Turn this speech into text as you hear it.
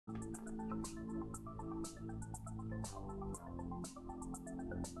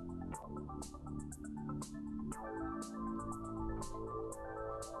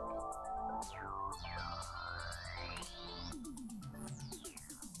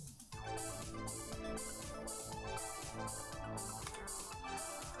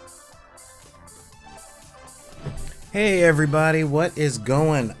Hey everybody, what is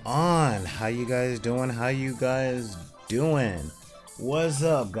going on? How you guys doing? What's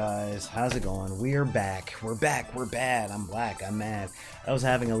up, guys? How's it going? We're back. We're bad. I'm black. I'm mad. I was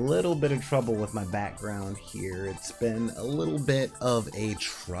having a little bit of trouble with my background here. It's been a little bit of a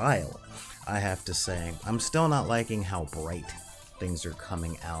trial, I have to say. I'm still not liking how bright things are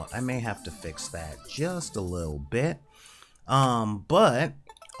coming out. I may have to fix that just a little bit. But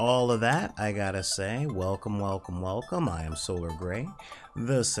all of that, I gotta say, welcome. I am Solar Gray,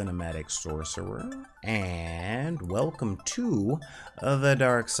 the Cinematic Sorcerer, and welcome to the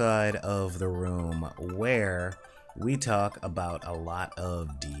dark side of the room, where we talk about a lot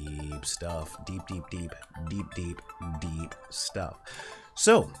of deep stuff. Deep stuff.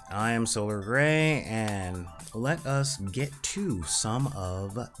 So, I am Solar Gray, and let us get to some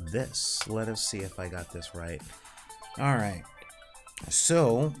of this. Let us see if I got this right. Alright.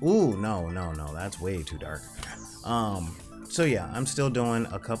 So, no, that's way too dark. So yeah, I'm still doing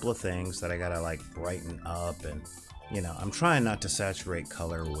a couple of things that I gotta like brighten up, and I'm trying not to saturate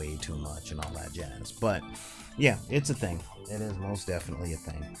color way too much and all that jazz. But yeah, it's a thing. It is most definitely a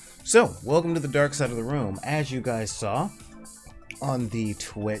thing. So, welcome to the dark side of the room. As you guys saw on the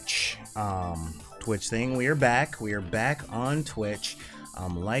Twitch thing, we are back. We are back on Twitch.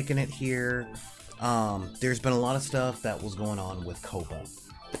 I'm liking it here. There's been a lot of stuff that was going on with Copa,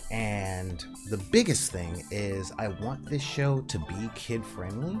 and the biggest thing is I want this show to be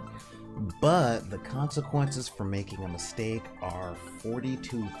kid-friendly, but the consequences for making a mistake are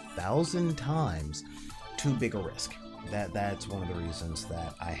 42,000 times too big a risk. That's one of the reasons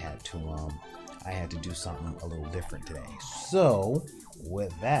that I had to do something a little different today. So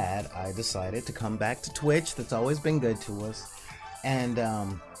with that, I decided to come back to Twitch. That's always been good to us, and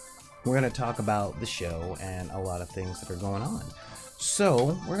we're going to talk about the show and a lot of things that are going on.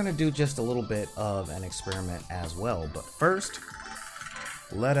 So, we're going to do just a little bit of an experiment as well. But first,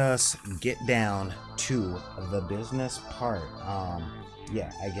 let us get down to the business part.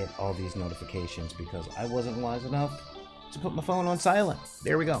 Yeah, I get all these notifications because I wasn't wise enough to put my phone on silent.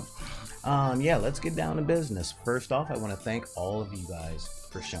 There we go. Yeah, let's get down to business. First off, I want to thank all of you guys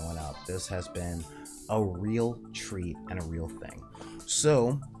for showing up. This has been a real treat and a real thing.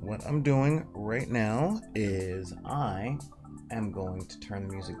 So what I'm doing right now is I am going to turn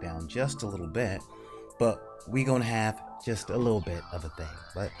the music down just a little bit, but we're gonna have just a little bit of a thing.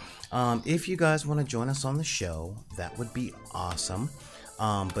 But if you guys want to join us on the show, that would be awesome.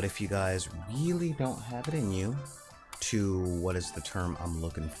 But if you guys really don't have it in you to, what is the term I'm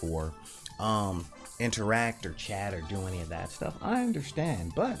looking for, interact or chat or do any of that stuff, I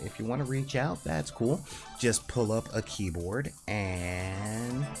understand. But if you want to reach out, that's cool. Just pull up a keyboard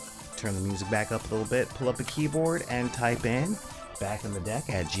and turn the music back up a little bit. Pull up a keyboard and type in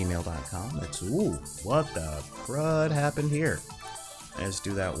backinthedeck@gmail.com. That's, ooh, what the crud happened here? Let's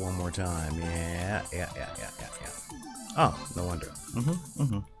do that one more time. Yeah. Oh, no wonder.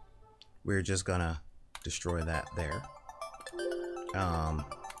 We're just gonna destroy that there.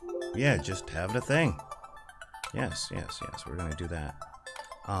 Yeah, just have it a thing. Yes, we're gonna do that.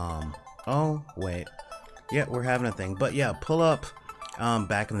 Oh, wait. Yeah, we're having a thing. But yeah, pull up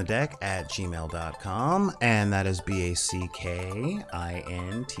backinthedeck@gmail.com, and that is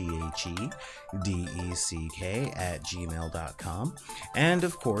backinthedeck@gmail.com. And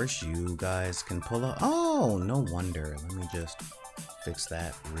of course, you guys can pull up. Oh, no wonder. Let me just fix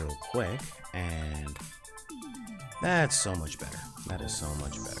that real quick, and that's so much better. That is so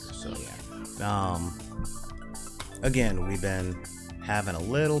much better. So yeah. Again, we've been having a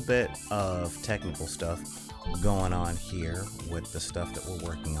little bit of technical stuff going on here with the stuff that we're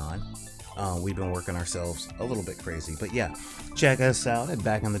working on. We've been working ourselves a little bit crazy, but yeah, check us out at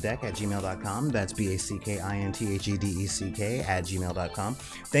backinthedeck@gmail.com. That's backinthedeck@gmail.com.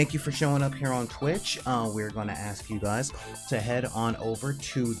 Thank you for showing up here on Twitch. We're going to ask you guys to head on over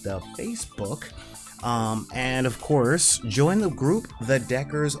to the Facebook. And of course, join the group, The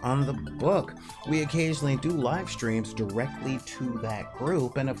Deckers on the Book. We occasionally do live streams directly to that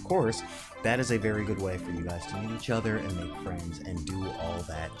group, and of course, that is a very good way for you guys to meet each other and make friends and do all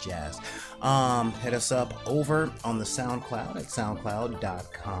that jazz. Hit us up over on the SoundCloud at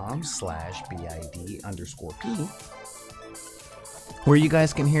soundcloud.com/BID_P, where you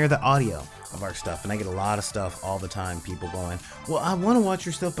guys can hear the audio of our stuff. And I get a lot of stuff all the time, people going, well, I want to watch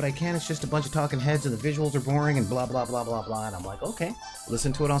your stuff, but I can't. It's just a bunch of talking heads and the visuals are boring and blah, blah, blah, blah, blah. And I'm like, okay,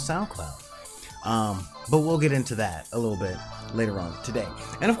 listen to it on SoundCloud. But we'll get into that a little bit later on today.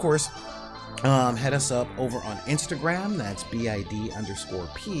 And of course, head us up over on Instagram. That's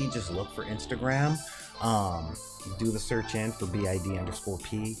BID_P. Just look for Instagram. Do the search in for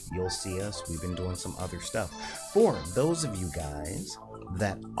BID_P. You'll see us. We've been doing some other stuff. For those of you guys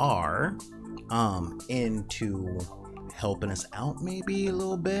that are into helping us out maybe a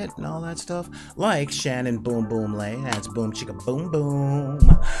little bit and all that stuff, like Shannon Boom Boom Lay, that's Boom Chicka Boom Boom,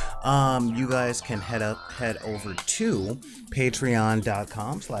 you guys can head over to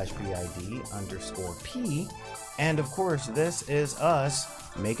patreon.com/BID_P, and of course this is us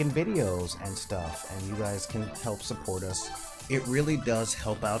making videos and stuff, and you guys can help support us. It really does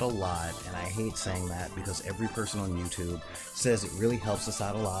help out a lot, and I hate saying that because every person on YouTube says it really helps us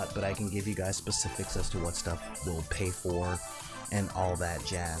out a lot, but I can give you guys specifics as to what stuff we'll pay for and all that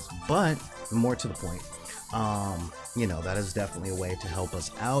jazz. But more to the point, you know, that is definitely a way to help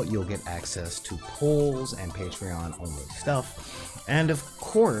us out. You'll get access to polls and Patreon only stuff, and of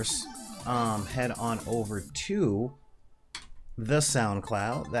course head on over to the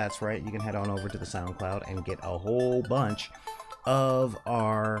SoundCloud. That's right, you can head on over to the SoundCloud and get a whole bunch of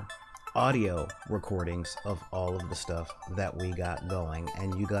our audio recordings of all of the stuff that we got going,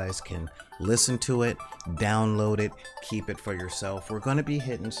 and you guys can listen to it, download it, keep it for yourself. We're going to be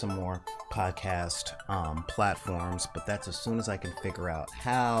hitting some more podcast platforms, but that's as soon as I can figure out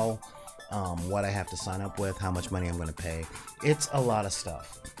how, what I have to sign up with, how much money I'm going to pay. It's a lot of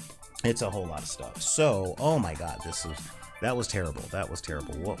stuff. It's a whole lot of stuff. So, oh my god, that was terrible. That was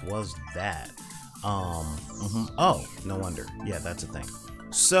terrible. What was that? Oh, no wonder. Yeah, that's a thing.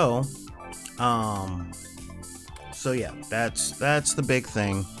 So yeah, that's the big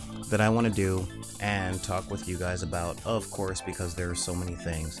thing that I want to do and talk with you guys about, of course, because there are so many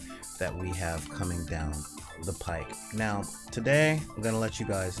things that we have coming down the pike. Now, today, I'm gonna let you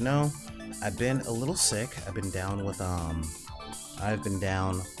guys know I've been a little sick. I've been down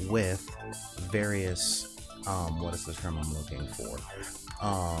with various what is the term I'm looking for?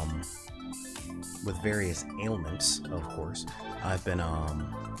 With various ailments, of course. I've been,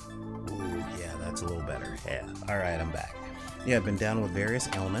 ooh, yeah, that's a little better. Yeah, alright, I'm back. Yeah, I've been down with various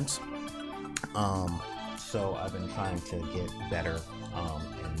ailments. So I've been trying to get better,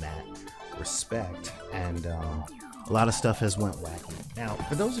 in that respect. And, a lot of stuff has went wacky. Now,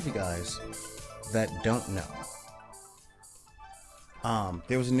 for those of you guys that don't know,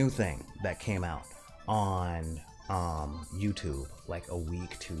 there was a new thing that came out on YouTube like a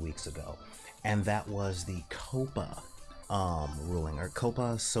week, 2 weeks ago, and that was the COPA ruling, or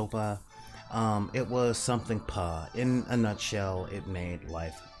COPA, SOPA. It was something PA. In a nutshell, it made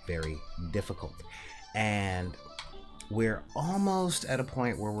life very difficult, and we're almost at a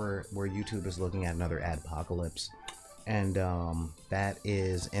point where YouTube is looking at another adpocalypse, and that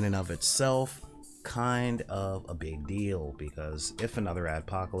is in and of itself kind of a big deal, because if another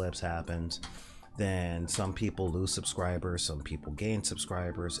adpocalypse happens, then some people lose subscribers, some people gain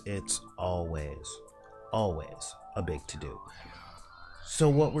subscribers. It's always a big to-do. So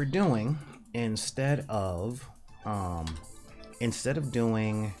what we're doing, instead of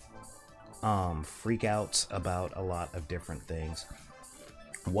doing freakouts about a lot of different things,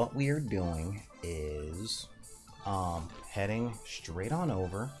 what we are doing is heading straight on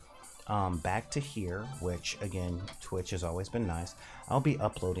over back to here, which again, Twitch has always been nice. I'll be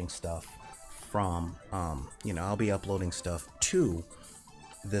uploading stuff from, I'll be uploading stuff to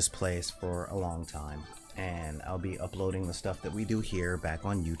this place for a long time, and I'll be uploading the stuff that we do here back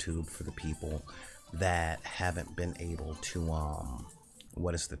on YouTube for the people that haven't been able to,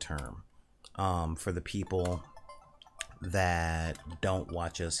 what is the term? For the people that don't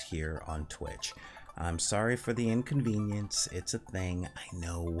watch us here on Twitch. I'm sorry for the inconvenience. It's a thing, I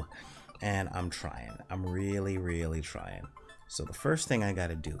know, and I'm trying. I'm really trying. So the first thing I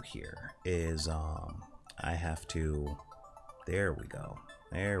gotta do here is I have to, there we go,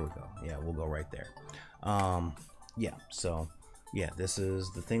 yeah, we'll go right there. Yeah, so yeah, this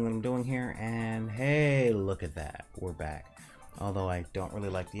is the thing that I'm doing here, and hey, look at that, we're back. Although I don't really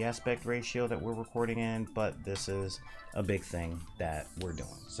like the aspect ratio that we're recording in, but this is a big thing that we're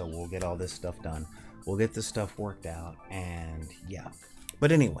doing, so we'll get all this stuff done, we'll get this stuff worked out, and yeah.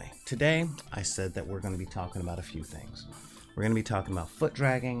 But anyway, today I said that we're going to be talking about a few things. We're going to be talking about foot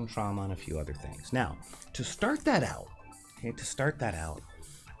dragging, trauma, and a few other things. Now, to start that out,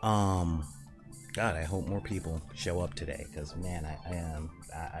 God, I hope more people show up today, because man,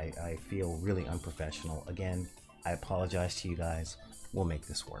 I feel really unprofessional. Again, I apologize to you guys. We'll make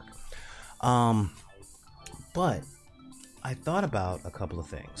this work. But I thought about a couple of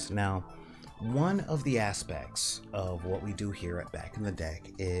things. Now, one of the aspects of what we do here at Back in the Deck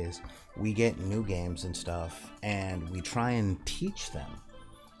is we get new games and stuff, and we try and teach them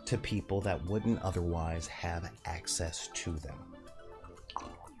to people that wouldn't otherwise have access to them.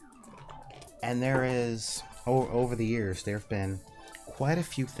 And there is, over the years, there have been quite a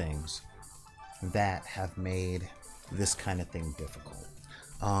few things that have made this kind of thing difficult.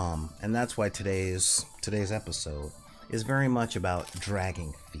 And that's why today's episode is very much about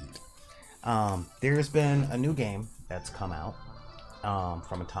dragging feet. There's been a new game that's come out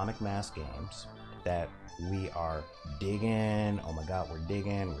from Atomic Mass Games that we are digging. Oh my god, we're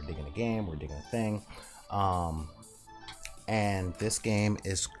digging a game, we're digging a thing. And this game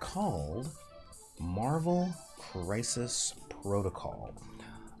is called Marvel Crisis Protocol.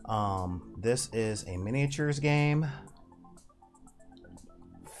 This is a miniatures game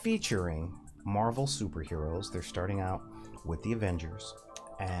featuring Marvel superheroes. They're starting out with the Avengers.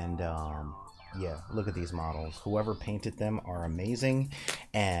 And yeah, look at these models. Whoever painted them are amazing.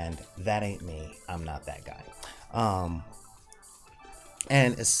 And that ain't me. I'm not that guy.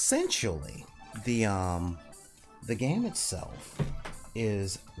 And essentially, the game itself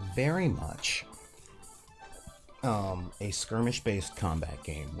is very much a skirmish-based combat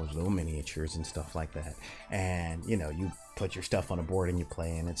game with little miniatures and stuff like that. And, you know, you put your stuff on a board and you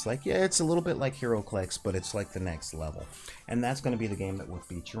play, and it's like, yeah, it's a little bit like HeroClix, but it's like the next level. And that's going to be the game that we're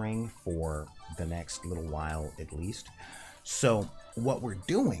featuring for the next little while, at least. So what we're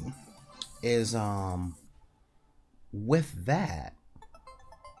doing is, with that,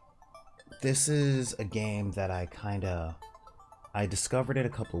 this is a game that I discovered it a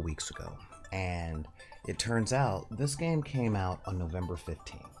couple of weeks ago, and it turns out this game came out on November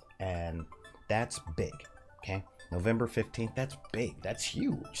 15th, and that's big, okay? November 15th, that's big, that's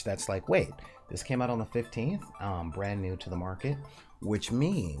huge. That's like, wait, this came out on the 15th, brand new to the market, which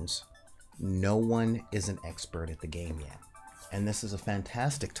means no one is an expert at the game yet. And this is a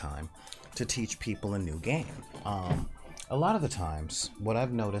fantastic time to teach people a new game. A lot of the times, what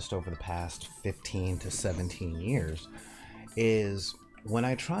I've noticed over the past 15 to 17 years is when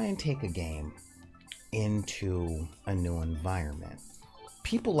I try and take a game into a new environment,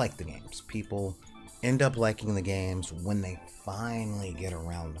 people like the games. People end up liking the games when they finally get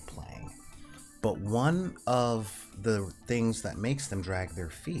around to playing. But one of the things that makes them drag their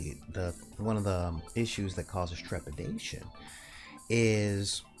feet, one of the issues that causes trepidation,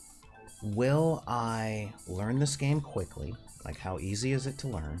 is, will I learn this game quickly? Like, how easy is it to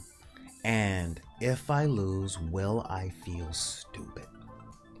learn? And if I lose, will I feel stupid?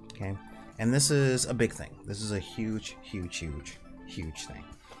 Okay? And this is a big thing. This is a huge, huge, huge, huge thing.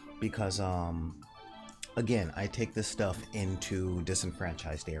 Because, again, I take this stuff into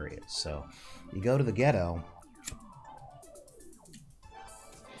disenfranchised areas. So you go to the ghetto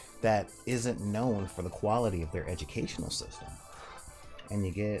that isn't known for the quality of their educational system, and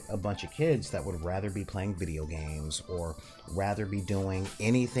you get a bunch of kids that would rather be playing video games or rather be doing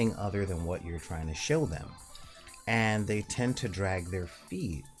anything other than what you're trying to show them. And they tend to drag their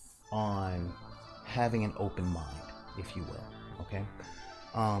feet on having an open mind, if you will, okay?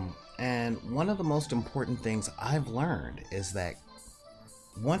 And one of the most important things I've learned is that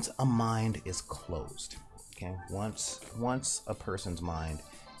once a mind is closed, okay? Once a person's mind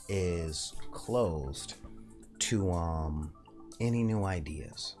is closed to any new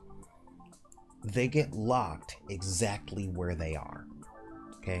ideas, they get locked exactly where they are,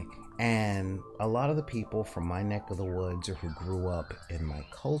 okay? And a lot of the people from my neck of the woods, or who grew up in my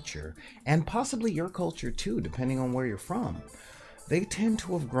culture, and possibly your culture too, depending on where you're from, they tend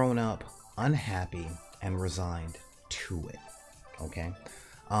to have grown up unhappy and resigned to it, okay?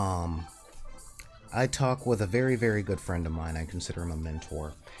 I talk with a very, very good friend of mine. I consider him a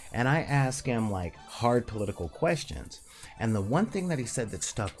mentor. And I ask him, like, hard political questions. And the one thing that he said that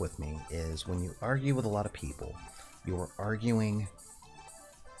stuck with me is, when you argue with a lot of people, you're arguing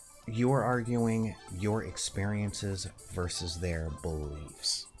your experiences versus their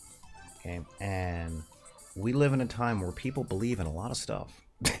beliefs. Okay? And we live in a time where people believe in a lot of stuff.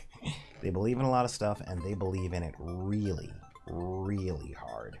 They believe in a lot of stuff, and they believe in it really, really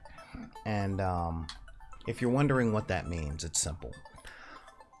hard. And if you're wondering what that means, it's simple.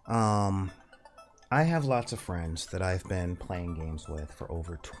 I have lots of friends that I've been playing games with for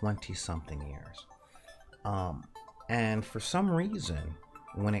over 20-something years. And for some reason,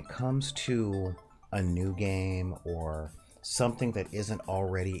 when it comes to a new game or something that isn't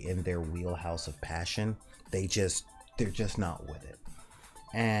already in their wheelhouse of passion, they're just not with it.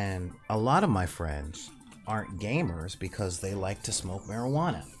 And a lot of my friends aren't gamers because they like to smoke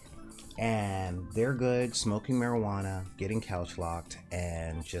marijuana. And they're good smoking marijuana, getting couch locked,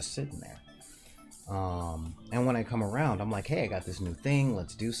 and just sitting there. And when I come around, I'm like, hey, I got this new thing,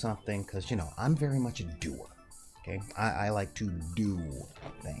 let's do something. Because, you know, I'm very much a doer. Okay? I like to do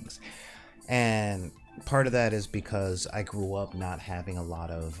things. And part of that is because I grew up not having a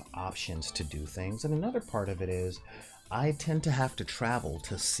lot of options to do things. And another part of it is I tend to have to travel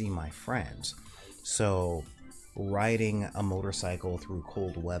to see my friends. So riding a motorcycle through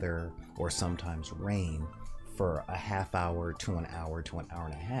cold weather or sometimes rain for a half hour to an hour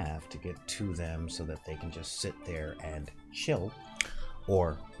and a half to get to them so that they can just sit there and chill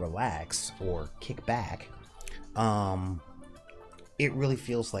or relax or kick back, it really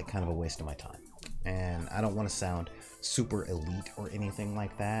feels like kind of a waste of my time. And I don't want to sound super elite or anything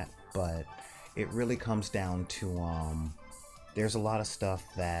like that, but it really comes down to there's a lot of stuff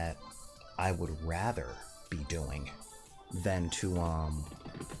that I would rather be doing than to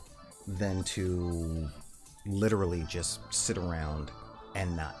literally just sit around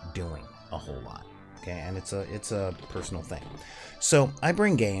and not doing a whole lot. Okay, and it's a personal thing. So I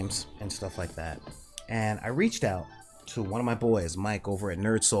bring games and stuff like that, and I reached out to one of my boys, Mike, over at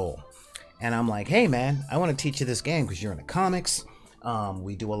Nerd Soul, and I'm like, hey man, I want to teach you this game because you're into comics.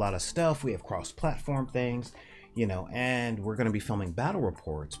 We do a lot of stuff. We have cross-platform things, you know, and we're going to be filming battle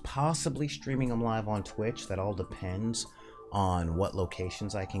reports, possibly streaming them live on Twitch. That all depends on what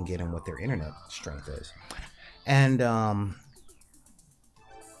locations I can get and what their internet strength is. And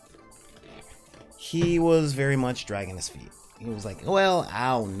he was very much dragging his feet. He was like, well, I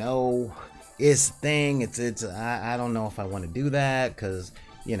don't know, it's a thing, I don't know if I want to do that because,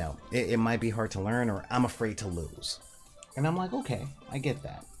 you know, it might be hard to learn, or I'm afraid to lose. And I'm like, okay, I get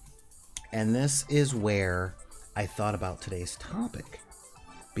that. And this is where I thought about today's topic,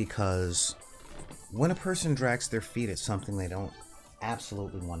 because when a person drags their feet at something they don't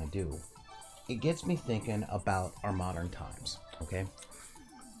absolutely want to do, it gets me thinking about our modern times, okay?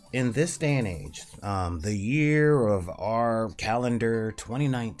 In this day and age, the year of our calendar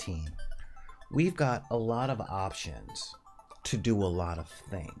 2019, we've got a lot of options to do a lot of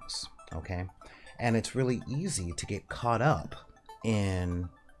things, okay? And it's really easy to get caught up in,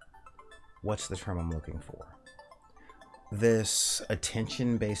 what's the term I'm looking for? This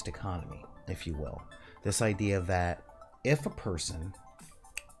attention-based economy, if you will. This idea that if a person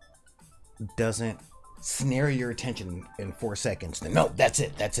doesn't snare your attention in 4 seconds, then no, that's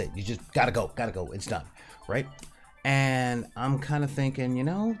it. You just gotta go, it's done, right? And I'm kind of thinking, you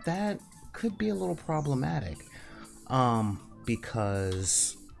know, that could be a little problematic,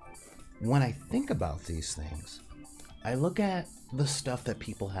 because when I think about these things, I look at the stuff that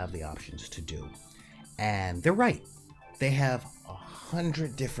people have the options to do, and they're right. They have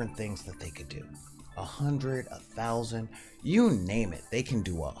 100 different things that they could do. 100, 1,000, you name it. They can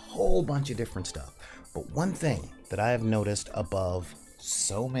do a whole bunch of different stuff. But one thing that I have noticed above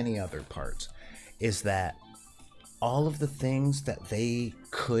so many other parts is that all of the things that they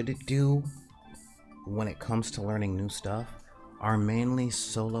could do when it comes to learning new stuff are mainly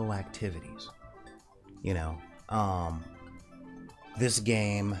solo activities. You know, this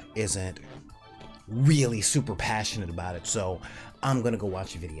game isn't really super passionate about it, so I'm gonna go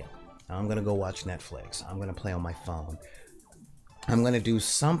watch a video. I'm gonna go watch Netflix. I'm gonna play on my phone. I'm gonna do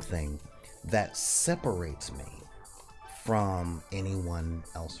something that separates me from anyone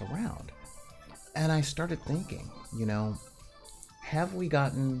else around. And I started thinking, you know, have we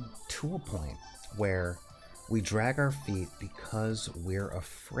gotten to a point where we drag our feet because we're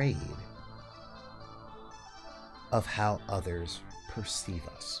afraid of how others perceive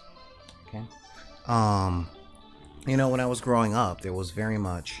us? Okay. You know, when I was growing up, there was very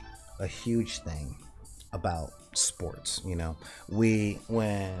much a huge thing about sports. You know,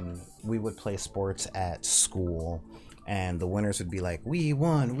 when we would play sports at school, and the winners would be like, we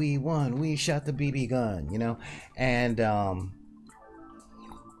won, we shot the BB gun, you know. And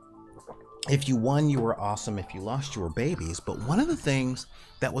if you won, you were awesome. If you lost, you were babies. But one of the things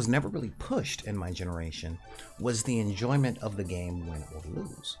that was never really pushed in my generation was the enjoyment of the game, win or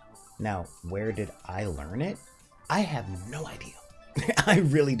lose. Now, where did I learn it? I have no idea. I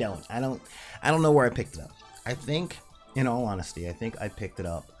really don't. I don't know where I picked it up. I think, in all honesty, I think I picked it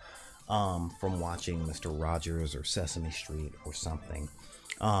up from watching Mr. Rogers or Sesame Street or something.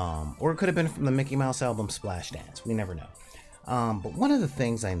 Or it could have been from the Mickey Mouse album Splash Dance. We never know. But one of the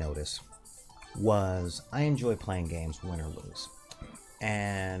things I noticed was I enjoy playing games, win or lose.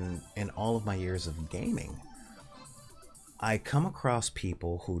 And in all of my years of gaming, I come across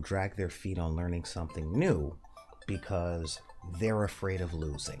people who drag their feet on learning something new because they're afraid of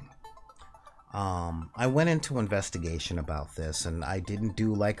losing. I went into investigation about this, and I didn't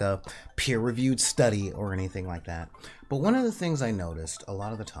do like a peer-reviewed study or anything like that. But one of the things I noticed a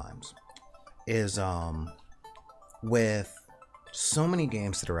lot of the times is with so many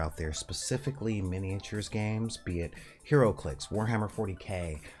games that are out there, specifically miniatures games, be it HeroClix, Warhammer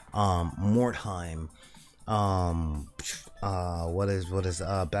 40k, Mordheim,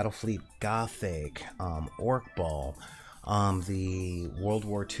 Battlefleet Gothic, Orc Ball, the World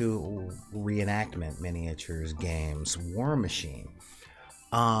War II reenactment miniatures games, War Machine.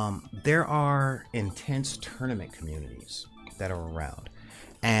 There are intense tournament communities that are around,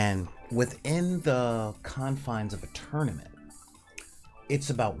 and within the confines of a tournament, it's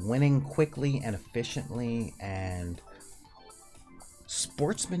about winning quickly and efficiently, and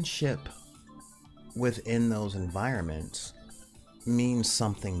sportsmanship within those environments means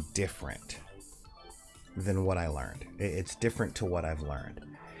something different than what I learned. It's different to what I've learned.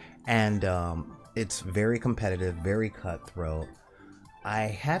 And it's very competitive, very cutthroat. I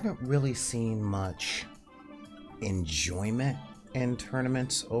haven't really seen much enjoyment in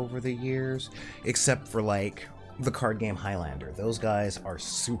tournaments over the years, except for like the card game Highlander. Those guys are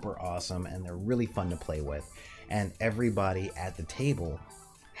super awesome and they're really fun to play with. And everybody at the table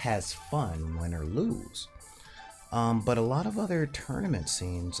has fun, win or lose. But a lot of other tournament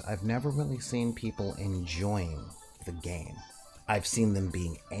scenes, I've never really seen people enjoying the game. I've seen them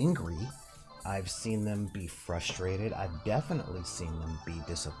being angry. I've seen them be frustrated. I've definitely seen them be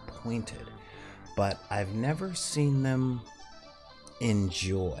disappointed. But I've never seen them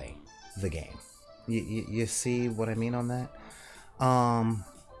enjoy the game. You see what I mean on that?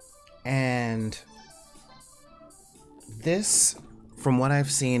 And this, from what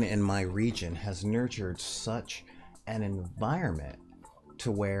I've seen in my region, has nurtured such an environment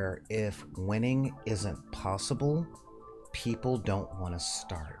to where if winning isn't possible, people don't want to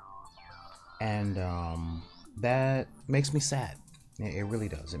start. And that makes me sad. It really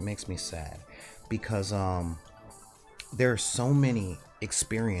does. It makes me sad because there are so many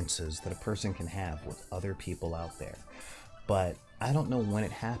experiences that a person can have with other people out there. But I don't know when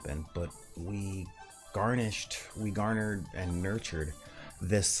it happened, but we garnered and nurtured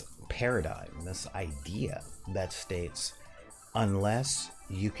this paradigm, this idea that states, unless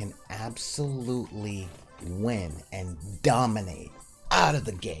you can absolutely win and dominate out of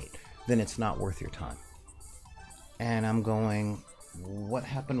the gate, then it's not worth your time. And I'm going, what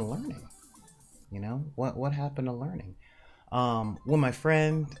happened to learning? You know, what happened to learning? When my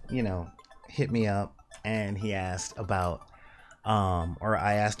friend, hit me up and he asked about, or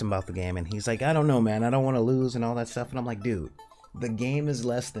I asked him about the game, and he's like, I don't know, man, I don't want to lose and all that stuff. And I'm like, dude, the game is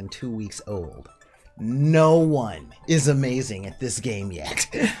less than 2 weeks old. No one is amazing at this game yet.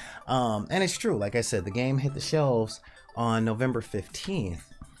 And it's true. Like I said, the game hit the shelves on November 15th.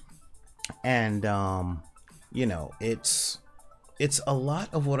 And, it's a lot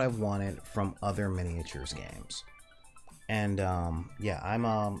of what I've wanted from other miniatures games. And, yeah, I'm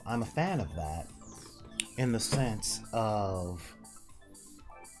a fan of that in the sense of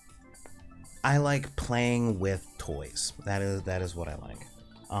I like playing with toys. That is what I like.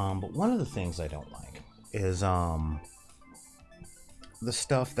 But one of the things I don't like is the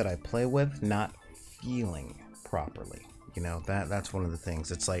stuff that I play with not feeling properly. That's one of the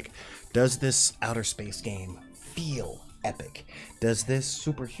things. It's like, does this outer space game feel epic? Does this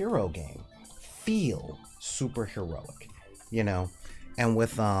superhero game feel superheroic? And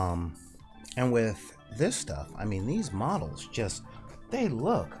with this stuff, I mean, these models just, they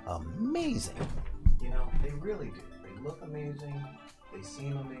look amazing. They really do. They look amazing. They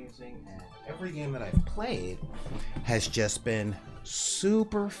seem amazing. And every game that I've played has just been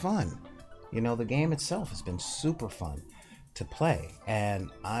super fun. The game itself has been super fun to play. And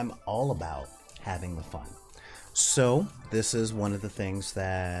I'm all about having the fun. So this is one of the things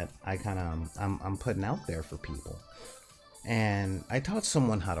that I'm putting out there for people. And I taught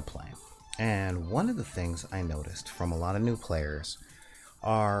someone how to play. And one of the things I noticed from a lot of new players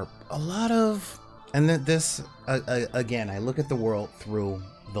are a lot of, and this, again, I look at the world through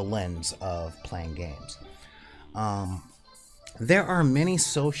the lens of playing games. There are many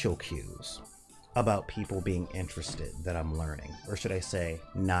social cues about people being interested that I'm learning, or should I say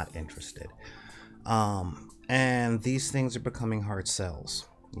not interested. And these things are becoming hard sells.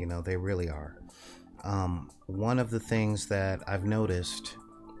 They really are. One of the things that I've noticed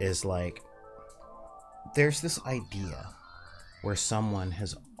is like, there's this idea where someone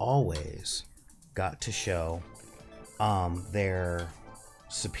has always got to show their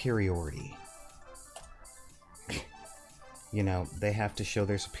superiority. They have to show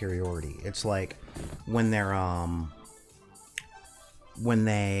their superiority. It's like when they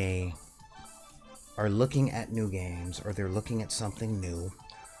are looking at new games or they're looking at something new,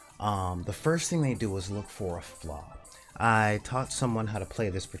 the first thing they do is look for a flaw. I taught someone how to play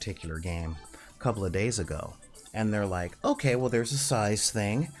this particular game a couple of days ago, and they're like, okay, well, there's a size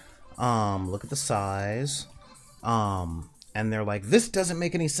thing. Look at the size. And they're like, this doesn't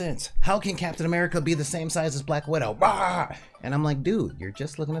make any sense. How can Captain America be the same size as Black Widow? Rah! And I'm like, dude, you're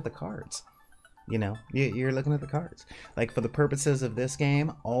just looking at the cards. You know, you're looking at the cards. Like, for the purposes of this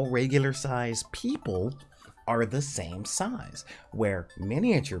game, all regular size people are the same size, where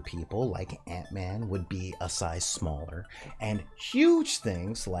miniature people like Ant-Man would be a size smaller, and huge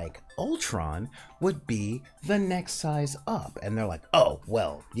things like Ultron would be the next size up. And they're like, oh,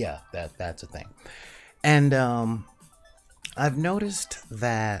 well, yeah, that's a thing. And I've noticed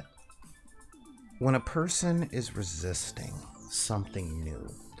that when a person is resisting something new,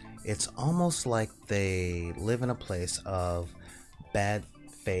 it's almost like they live in a place of bad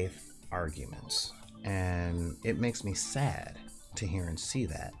faith arguments. And it makes me sad to hear and see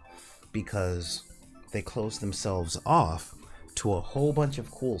that, because they close themselves off to a whole bunch of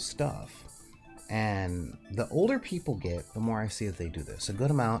cool stuff. And the older people get, the more I see that they do this. A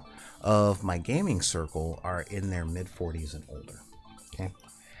good amount of my gaming circle are in their mid-40s and older. Okay.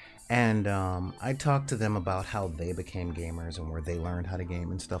 And I talked to them about how they became gamers and where they learned how to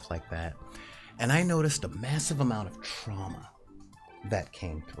game and stuff like that. And I noticed a massive amount of trauma that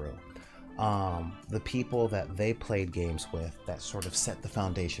came through. The people that they played games with that sort of set the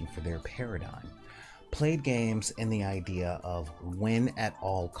foundation for their paradigm played games in the idea of win at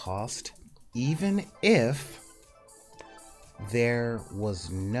all cost, even if there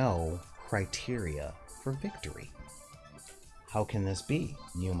was no criteria for victory. How can this be,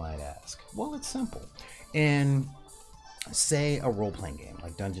 you might ask? Well, it's simple. In, say, a role-playing game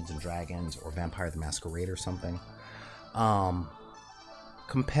like Dungeons and Dragons or Vampire the Masquerade or something,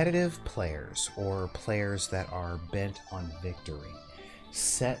 competitive players, or players that are bent on victory,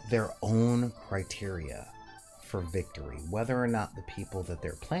 set their own criteria for victory, whether or not the people that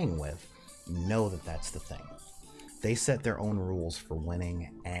they're playing with know that that's the thing. They set their own rules for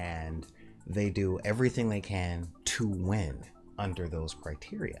winning, and they do everything they can to win under those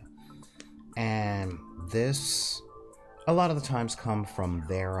criteria. And this, a lot of the times, comes from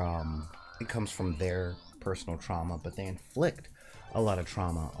their personal trauma, but they inflict a lot of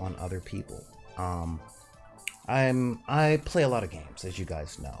trauma on other people. I play a lot of games, as you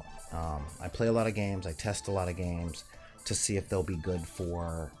guys know. I play a lot of games. I test a lot of games to see if they'll be good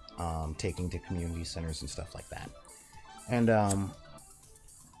for taking to community centers and stuff like that. And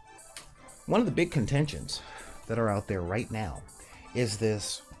one of the big contentions that are out there right now is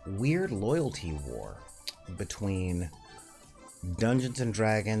this weird loyalty war between Dungeons and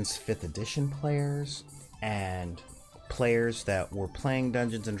Dragons 5th edition players and players that were playing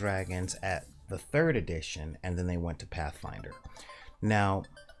Dungeons and Dragons at the 3rd edition, and then they went to Pathfinder. Now,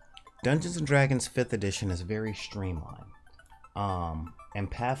 Dungeons and Dragons 5th edition is very streamlined,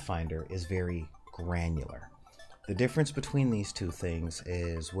 and Pathfinder is very granular. The difference between these two things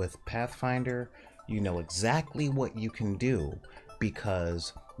is, with Pathfinder, you know exactly what you can do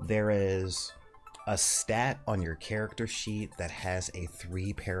because there is a stat on your character sheet that has a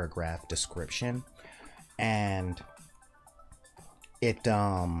 3-paragraph description, and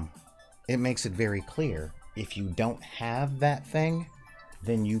it makes it very clear, if you don't have that thing,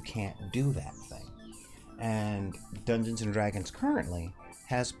 then you can't do that thing. And Dungeons and Dragons currently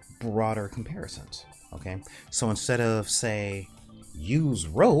has broader comparisons. Okay, so instead of, say, use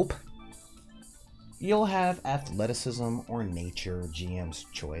rope, you'll have athleticism or nature, GM's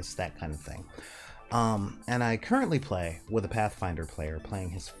choice, that kind of thing. And I currently play with a Pathfinder player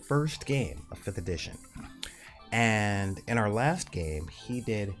playing his first game of 5th edition. And in our last game, he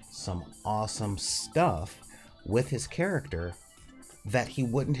did some awesome stuff with his character that he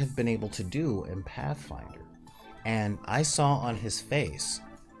wouldn't have been able to do in Pathfinder. And I saw on his face,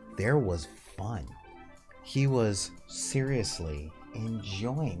 there was fun. He was seriously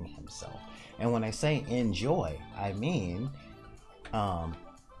enjoying himself. And when I say enjoy, I mean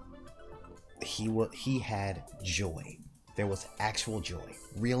he had joy. There was actual joy,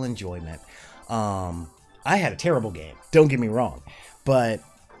 real enjoyment. I had a terrible game, don't get me wrong, but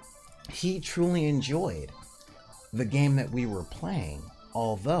he truly enjoyed the game that we were playing,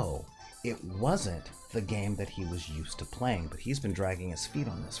 although it wasn't the game that he was used to playing, but he's been dragging his feet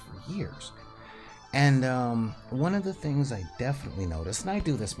on this for years. And one of the things I definitely noticed, and I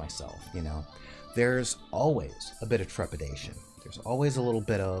do this myself, you know, there's always a bit of trepidation. There's always a little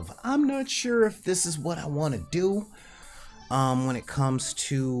bit of, I'm not sure if this is what I want to do when it comes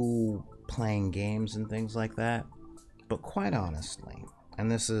to playing games and things like that. But quite honestly, and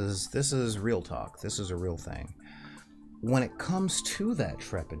this is real talk, this is a real thing, when it comes to that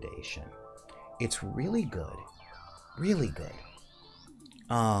trepidation, it's really good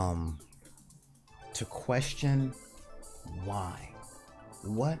to question why.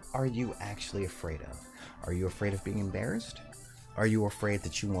 what are you actually afraid of? Are you afraid of being embarrassed? Are you afraid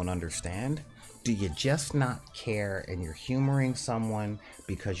that you won't understand? Do you just not care and you're humoring someone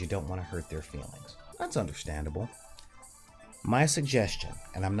because you don't want to hurt their feelings? That's understandable. My suggestion,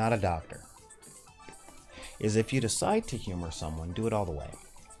 and I'm not a doctor, is if you decide to humor someone, do it all the way.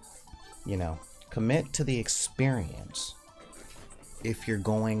 You know, commit to the experience. If you're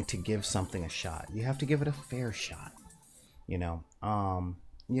going to give something a shot, you have to give it a fair shot. You know,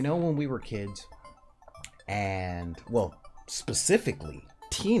 when we were kids, and well, specifically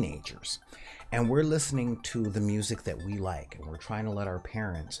teenagers, and we're listening to the music that we like, and we're trying to let our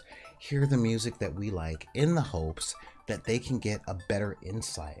parents hear the music that we like in the hopes that they can get a better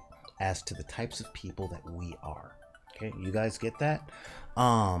insight as to the types of people that we are. Okay, you guys get that?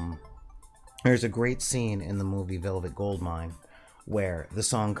 There's a great scene in the movie Velvet Goldmine where the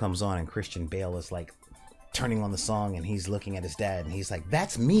song comes on and Christian Bale is like turning on the song and he's looking at his dad and he's like,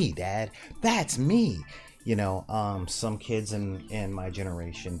 "That's me, Dad. That's me." You know, some kids in my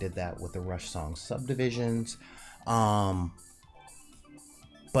generation did that with the Rush song Subdivisions. But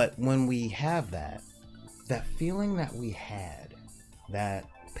when we have that feeling that we had, that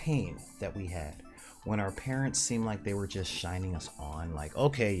pain that we had, when our parents seemed like they were just shining us on, like,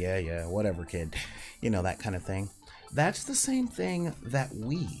 okay, yeah, whatever, kid, you know, that kind of thing. That's the same thing that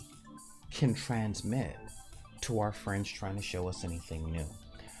we can transmit to our friends trying to show us anything new.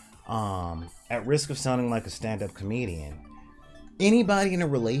 At risk of sounding like a stand-up comedian, anybody in a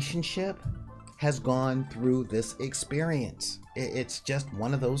relationship has gone through this experience. It's just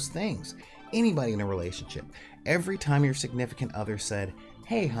one of those things. Anybody in a relationship, every time your significant other said,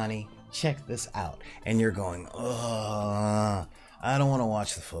 "Hey honey, check this out," and you're going, "Ugh, I don't want to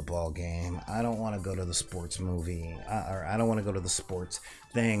watch the football game. I don't want to go to the sports movie, or I don't want to go to the sports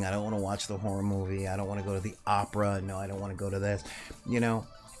thing. I don't want to watch the horror movie. I don't want to go to the opera. No, I don't want to go to this," you know?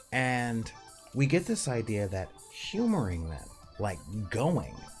 And we get this idea that humoring them, like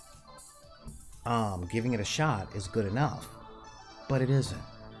going, giving it a shot is good enough, but it isn't.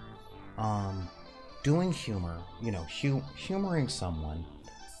 Doing humor, you know, humoring someone,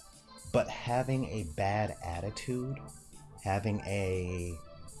 but having a bad attitude, having a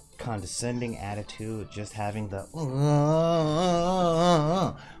condescending attitude, just having the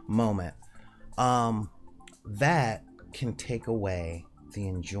moment, that can take away the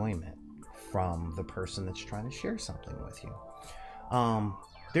enjoyment from the person that's trying to share something with you.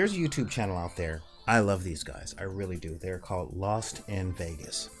 There's a YouTube channel out there. I love these guys. I really do. They're called Lost in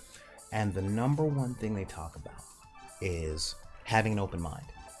Vegas. And the number one thing they talk about is having an open mind.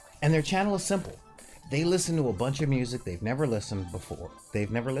 And their channel is simple. They listen to a bunch of music they've never listened to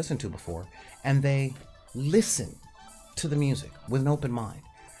before, and they listen to the music with an open mind.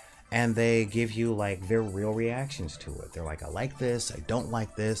 And they give you like their real reactions to it. They're like, "I like this, I don't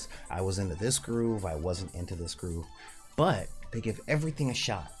like this, I was into this groove, I wasn't into this groove." But they give everything a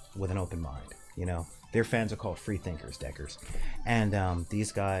shot with an open mind, you know? Their fans are called free thinkers, Deckers. And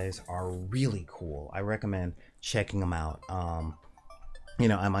these guys are really cool. I recommend checking them out. You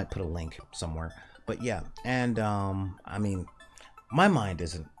know, I might put a link somewhere. But yeah, and I mean, my mind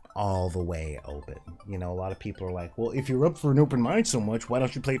isn't all the way open. You know, a lot of people are like, "Well, if you're up for an open mind so much, why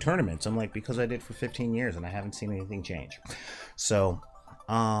don't you play tournaments?" I'm like, because I did for 15 years and I haven't seen anything change. So,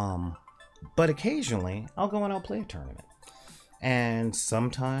 but occasionally I'll go and I'll play a tournament. And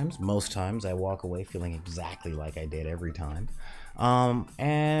sometimes, most times, I walk away feeling exactly like I did every time.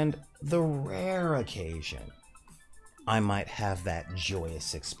 And the rare occasion, I might have that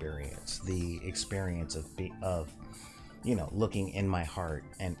joyous experience, the experience of you know, looking in my heart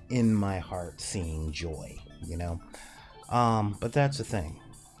and in my heart seeing joy, you know. But that's the thing.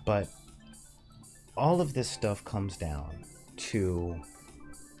 But all of this stuff comes down to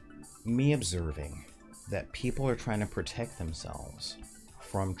me observing that people are trying to protect themselves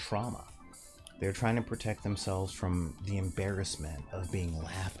from trauma. They're trying to protect themselves from the embarrassment of being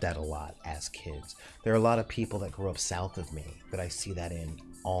laughed at a lot as kids. There are a lot of people that grew up south of me that I see that in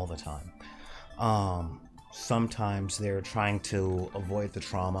all the time. Sometimes they're trying to avoid the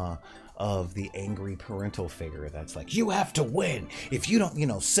trauma of the angry parental figure that's like, "You have to win. If you don't, you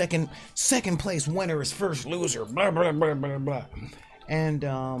know, second place winner is first loser, blah, blah, blah, blah, blah." And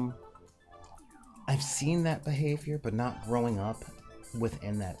I've seen that behavior, but not growing up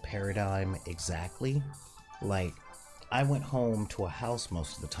within that paradigm exactly. Like, I went home to a house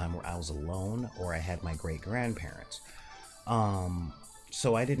most of the time where I was alone or I had my great-grandparents.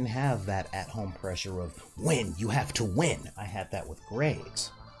 So I didn't have that at-home pressure of, "Win, you have to win." I had that with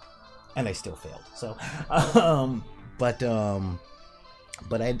grades. And I still failed. So, but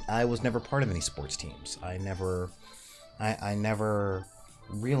I was never part of any sports teams. I never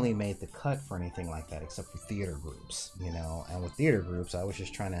really made the cut for anything like that except for theater groups, you know. And with theater groups, I was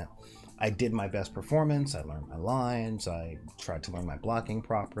just trying to, I did my best performance, I learned my lines, I tried to learn my blocking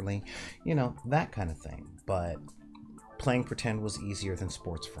properly, you know, that kind of thing. But playing pretend was easier than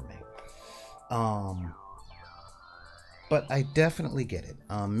sports for me. But I definitely get it.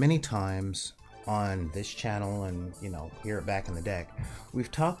 Many times on this channel and, you know, here at Back in the Deck,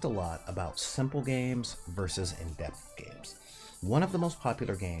 we've talked a lot about simple games versus in-depth games. One of the most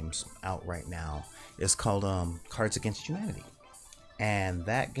popular games out right now is called Cards Against Humanity. And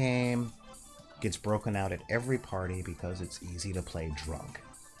that game gets broken out at every party because it's easy to play drunk.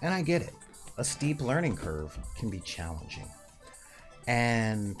 And I get it. A steep learning curve can be challenging.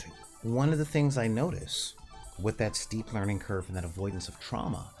 And one of the things I notice with that steep learning curve and that avoidance of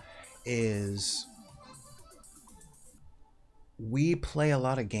trauma is we play a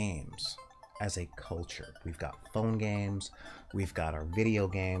lot of games as a culture. We've got phone games, we've got our video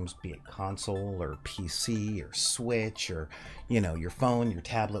games, be it console or PC or Switch or, you know, your phone, your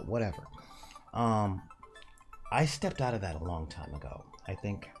tablet, whatever. I stepped out of that a long time ago. I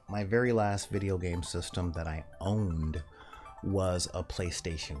think my very last video game system that I owned was a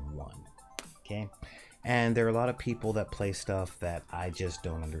PlayStation 1. Okay? And there are a lot of people that play stuff that I just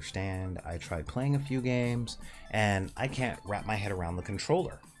don't understand. I tried playing a few games and I can't wrap my head around the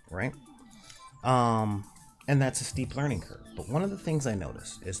controller, right? And that's a steep learning curve. But one of the things I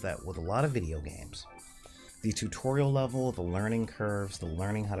noticed is that with a lot of video games, the tutorial level, the learning curves, the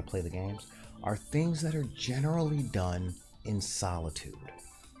learning how to play the games are things that are generally done in solitude.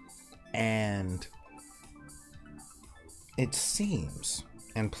 And it seems,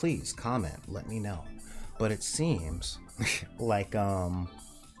 and please comment, let me know, but it seems like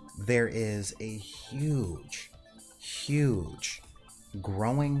there is a huge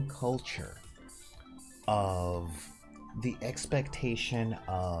growing culture of the expectation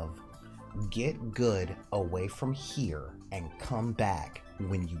of get good away from here and come back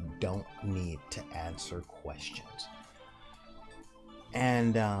when you don't need to answer questions.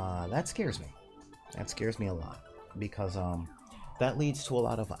 And that scares me. That scares me a lot because that leads to a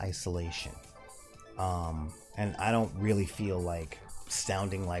lot of isolation. And I don't really feel like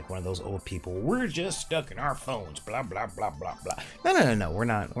sounding like one of those old people. We're just stuck in our phones, blah blah blah blah blah. No. We're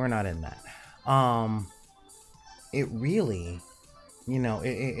not in that. It really, you know,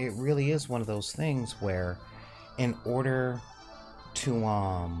 it really is one of those things where in order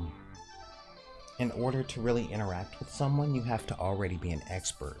to really interact with someone, you have to already be an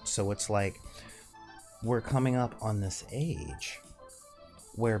expert. So it's like we're coming up on this age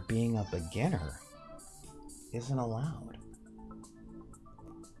where being a beginner isn't allowed.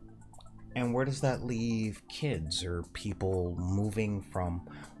 And where does that leave kids or people moving from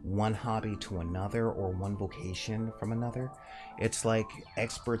one hobby to another or one vocation from another? It's like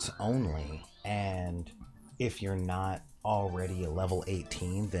experts only. And if you're not already a level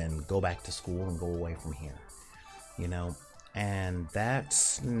 18, then go back to school and go away from here, you know? And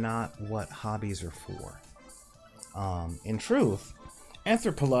that's not what hobbies are for. In truth,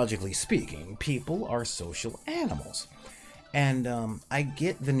 anthropologically speaking, people are social animals. And I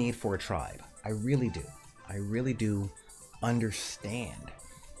get the need for a tribe. I really do. I really do understand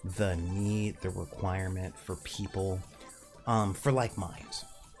the need, the requirement for people, for like minds.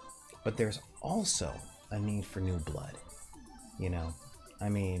 But there's also a need for new blood. You know, I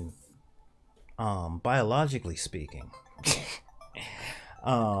mean, biologically speaking,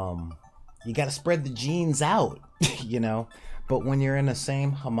 you got to spread the genes out, you know. But when you're in the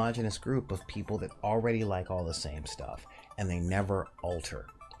same homogenous group of people that already like all the same stuff and they never alter,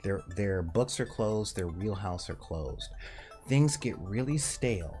 their books are closed, their wheelhouse are closed, things get really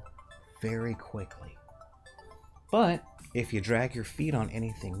stale very quickly. But if you drag your feet on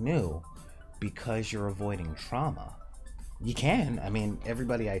anything new because you're avoiding trauma, you can. I mean,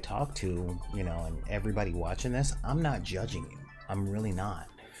 everybody I talk to, you know, and everybody watching this, I'm not judging you. I'm really not.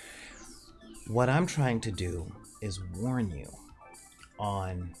 What I'm trying to do is warn you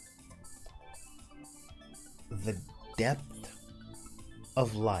on the depth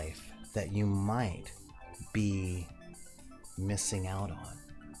of life that you might be missing out on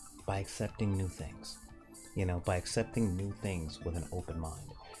by accepting new things, you know, by accepting new things with an open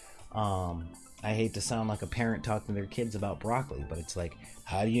mind. I hate to sound like a parent talking to their kids about broccoli, but it's like,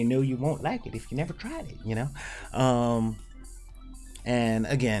 how do you know you won't like it if you never tried it, you know? And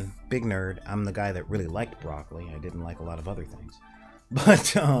again, big nerd, I'm the guy that really liked broccoli. I didn't like a lot of other things.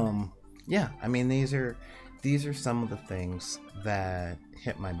 But yeah, I mean, these are some of the things that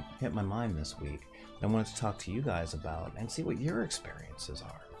hit my mind this week. I wanted to talk to you guys about and see what your experiences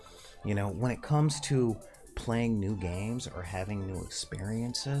are. You know, when it comes to playing new games or having new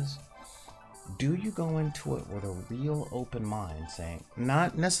experiences, do you go into it with a real open mind, saying,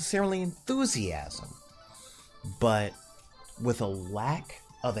 not necessarily enthusiasm, but with a lack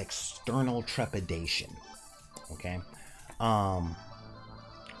of external trepidation? Okay.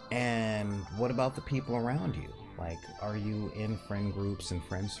 And what about the people around you? Like, are you in friend groups and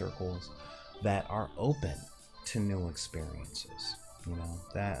friend circles that are open to new experiences? You know,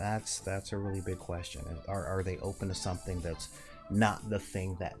 that's a really big question. Are they open to something that's not the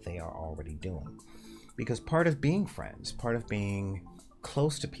thing that they are already doing? Because part of being friends, part of being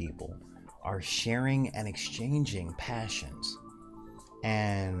close to people, are sharing and exchanging passions.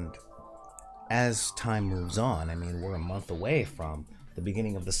 And as time moves on, I mean, we're a month away from the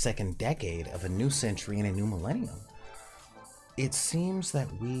beginning of the second decade of a new century and a new millennium. It seems that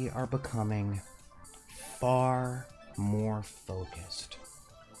we are becoming far more focused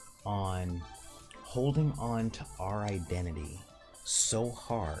on holding on to our identity so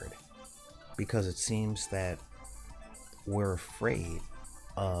hard because it seems that we're afraid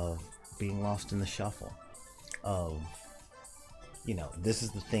of being lost in the shuffle of, you know, this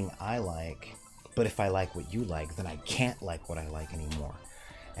is the thing I like, but if I like what you like, then I can't like what I like anymore.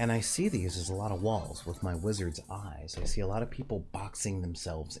 And I see these as a lot of walls with my wizard's eyes. I see a lot of people boxing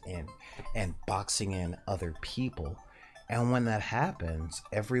themselves in and boxing in other people. And when that happens,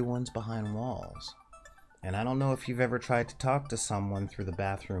 everyone's behind walls. And I don't know if you've ever tried to talk to someone through the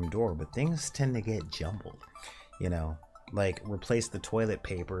bathroom door, but things tend to get jumbled. You know, like replace the toilet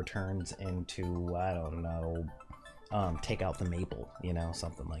paper turns into, I don't know, take out the maple, you know,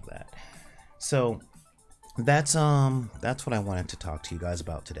 something like that. So that's what I wanted to talk to you guys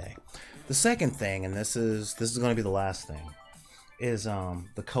about today. The second thing, and this is going to be the last thing, is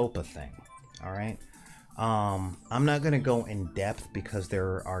the COPA thing. All right. I'm not going to go in depth because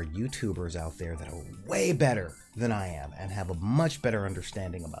there are YouTubers out there that are way better than I am and have a much better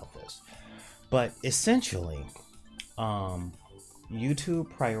understanding about this. But essentially, YouTube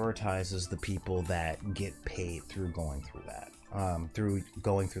prioritizes the people that get paid through going through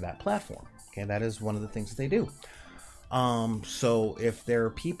that platform. Okay, that is one of the things that they do. So if there are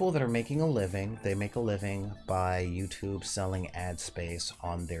people that are making a living, they make a living by YouTube selling ad space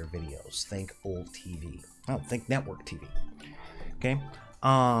on their videos. Think old TV. Oh, think network TV. Okay.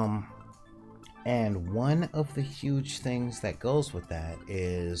 And one of the huge things that goes with that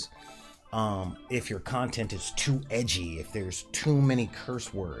is if your content is too edgy, if there's too many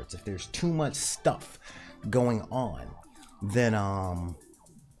curse words, if there's too much stuff going on, then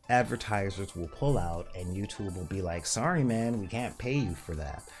advertisers will pull out and YouTube will be like, sorry man, we can't pay you for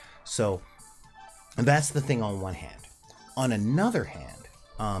that. So that's the thing on one hand. On another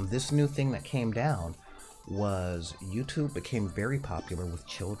hand, this new thing that came down was YouTube became very popular with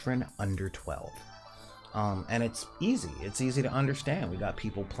children under 12. And it's easy to understand. We got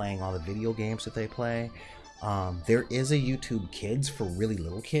people playing all the video games that they play. There is a YouTube Kids for really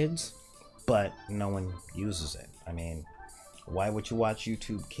little kids, but no one uses it. I mean, why would you watch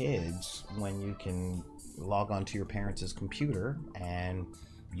YouTube Kids when you can log onto your parents' computer and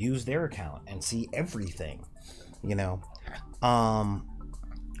use their account and see everything, you know?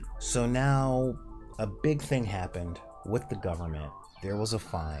 So now a big thing happened with the government. There was a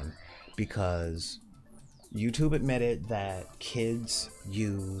fine because YouTube admitted that kids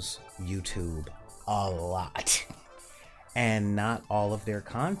use YouTube a lot. And not all of their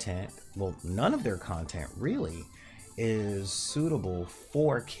content, well, none of their content really, is suitable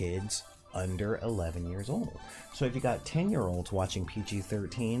for kids under 11 years old. So if you got 10-year-olds watching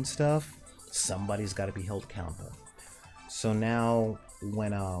PG-13 stuff, somebody's got to be held accountable. So now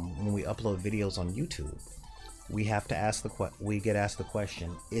when we upload videos on YouTube, we have to ask we get asked the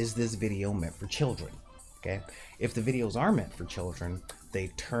question, is this video meant for children? Okay? If the videos are meant for children, they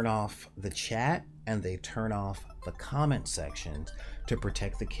turn off the chat and they turn off the comment sections to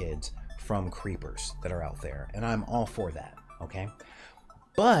protect the kids from creepers that are out there. And I'm all for that, okay?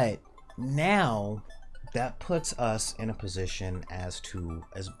 But now that puts us in a position as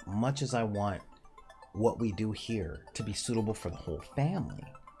much as I want what we do here to be suitable for the whole family,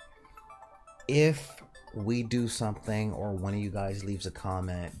 if we do something or one of you guys leaves a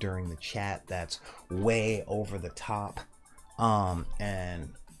comment during the chat that's way over the top, and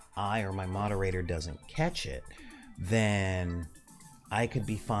I or my moderator doesn't catch it, then I could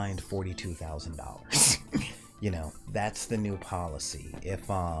be fined $42,000. You know, that's the new policy. If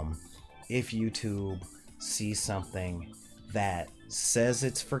YouTube sees something that says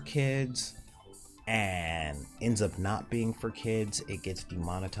it's for kids and ends up not being for kids, it gets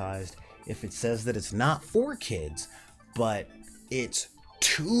demonetized. If it says that it's not for kids, but it's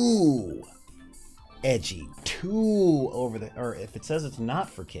too edgy, too over the, or if it says it's not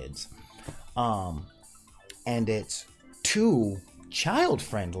for kids, and it's too child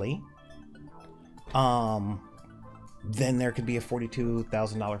friendly, then there could be a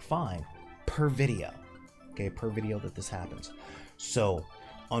 $42,000 fine per video. Okay, per video that this happens. So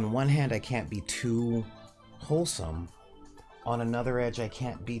on one hand, I can't be too wholesome. On another edge, I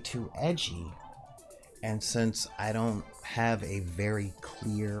can't be too edgy. And since I don't have a very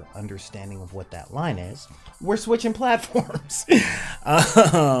clear understanding of what that line is, we're switching platforms.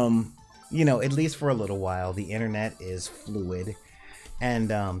 You know, at least for a little while. The internet is fluid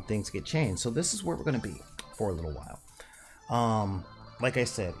and things get changed. So this is where we're going to be for a little while. Like I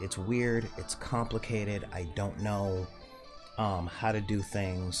said, it's weird, it's complicated. I don't know how to do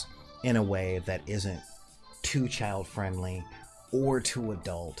things in a way that isn't too child friendly or too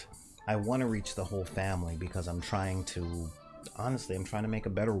adult. I want to reach the whole family because I'm trying to, honestly, I'm trying to make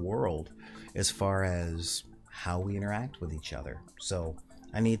a better world as far as how we interact with each other. So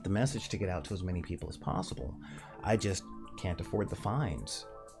I need the message to get out to as many people as possible. I just can't afford the fines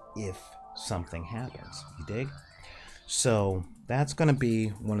if something happens. You dig? So that's going to be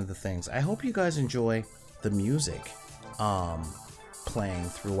one of the things. I hope you guys enjoy the music playing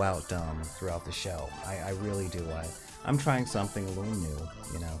throughout the show. I really do. I'm trying something a little new,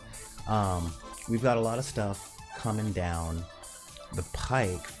 you know. We've got a lot of stuff coming down the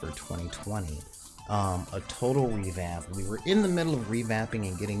pike for 2020. A total revamp. We were in the middle of revamping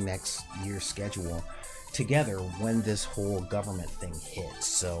and getting next year's schedule together when this whole government thing hit.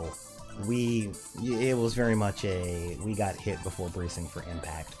 So it was very much we got hit before bracing for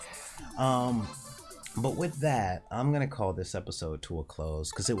impact. But with that, I'm going to call this episode to a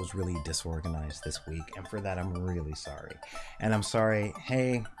close because it was really disorganized this week. And for that, I'm really sorry. And I'm sorry,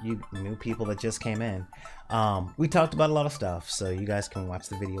 hey, you new people that just came in. We talked about a lot of stuff, so you guys can watch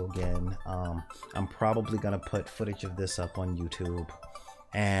the video again. I'm probably going to put footage of this up on YouTube.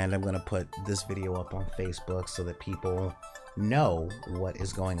 And I'm going to put this video up on Facebook so that people know what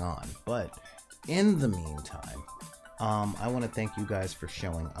is going on. But in the meantime, I want to thank you guys for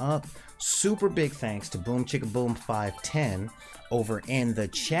showing up. Super big thanks to Boom Chicka Boom 510 over in the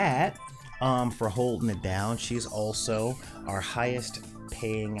chat for holding it down. She's also our highest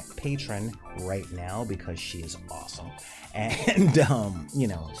paying patron right now because she is awesome. And, you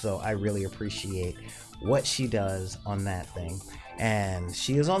know, so I really appreciate what she does on that thing. And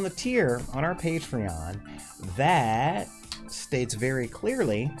she is on the tier on our Patreon that states very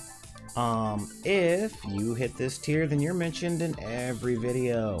clearly, if you hit this tier, then you're mentioned in every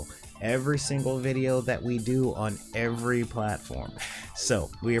video, every single video that we do on every platform. So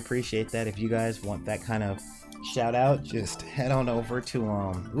we appreciate that. If you guys want that kind of shout out, just head on over to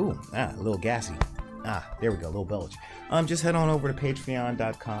a little gassy. There we go, a little belch. Just head on over to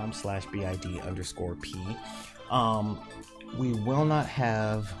patreon.com/bid_p. We will not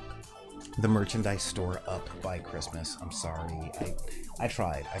have the merchandise store up by Christmas. I'm sorry. I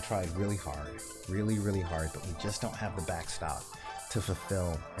tried really hard, really hard, but we just don't have the back stock to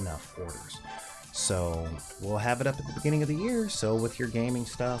fulfill enough orders. So we'll have it up at the beginning of the year. So with your gaming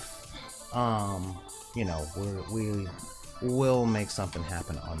stuff, you know, we will make something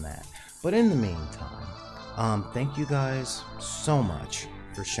happen on that. But in the meantime, thank you guys so much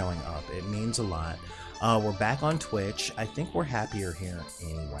for showing up. It means a lot. We're back on Twitch. I think we're happier here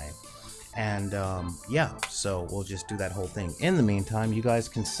anyway. And yeah, so we'll just do that whole thing. In the meantime, you guys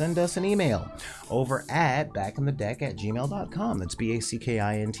can send us an email over at backinthedeck@gmail.com. That's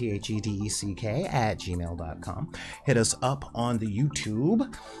BACKINTHEDECK@gmail.com. Hit us up on the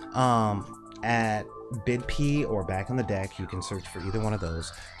YouTube at BidP or Back in the Deck. You can search for either one of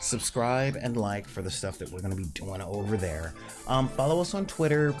those. Subscribe and like for the stuff that we're going to be doing over there. Follow us on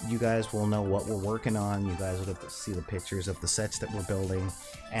Twitter. You guys will know what we're working on. You guys will get to see the pictures of the sets that we're building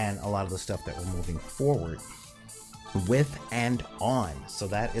and a lot of the stuff that we're moving forward with and on. So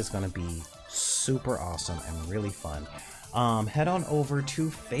that is going to be super awesome and really fun. Head on over to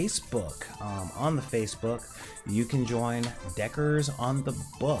Facebook. On the Facebook, you can join Deckers on the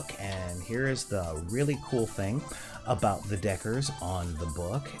Book. And here is the really cool thing about the Deckers on the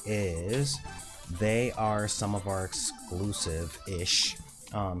Book is they are some of our exclusive-ish,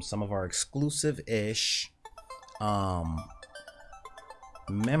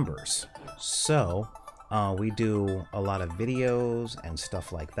 members. So we do a lot of videos and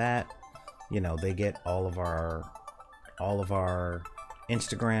stuff like that. You know, they get all of our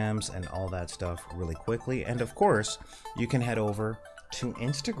Instagrams and all that stuff really quickly. And of course, you can head over to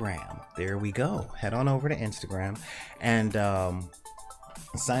Instagram. There we go. Head on over to Instagram and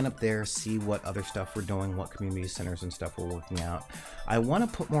sign up there, see what other stuff we're doing, what community centers and stuff we're working out. I want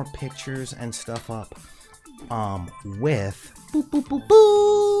to put more pictures and stuff up with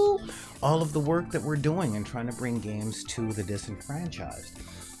all of the work that we're doing and trying to bring games to the disenfranchised.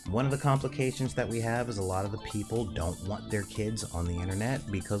 One of the complications that we have is a lot of the people don't want their kids on the internet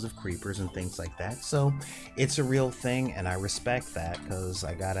because of creepers and things like that. So it's a real thing, and I respect that because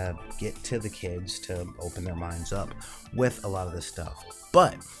I gotta get to the kids to open their minds up with a lot of this stuff.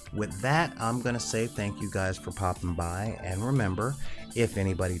 But with that, I'm gonna say thank you guys for popping by, and remember, if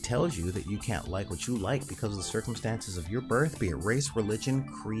anybody tells you that you can't like what you like because of the circumstances of your birth, be it race, religion,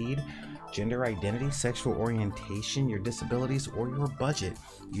 creed, gender identity, sexual orientation, your disabilities, or your budget,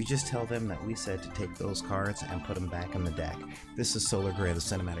 you just tell them that we said to take those cards and put them back in the deck. This is Solar Gray, the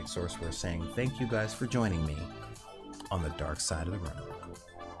Cinematic Sorcerer, saying thank you guys for joining me on the dark side of the room.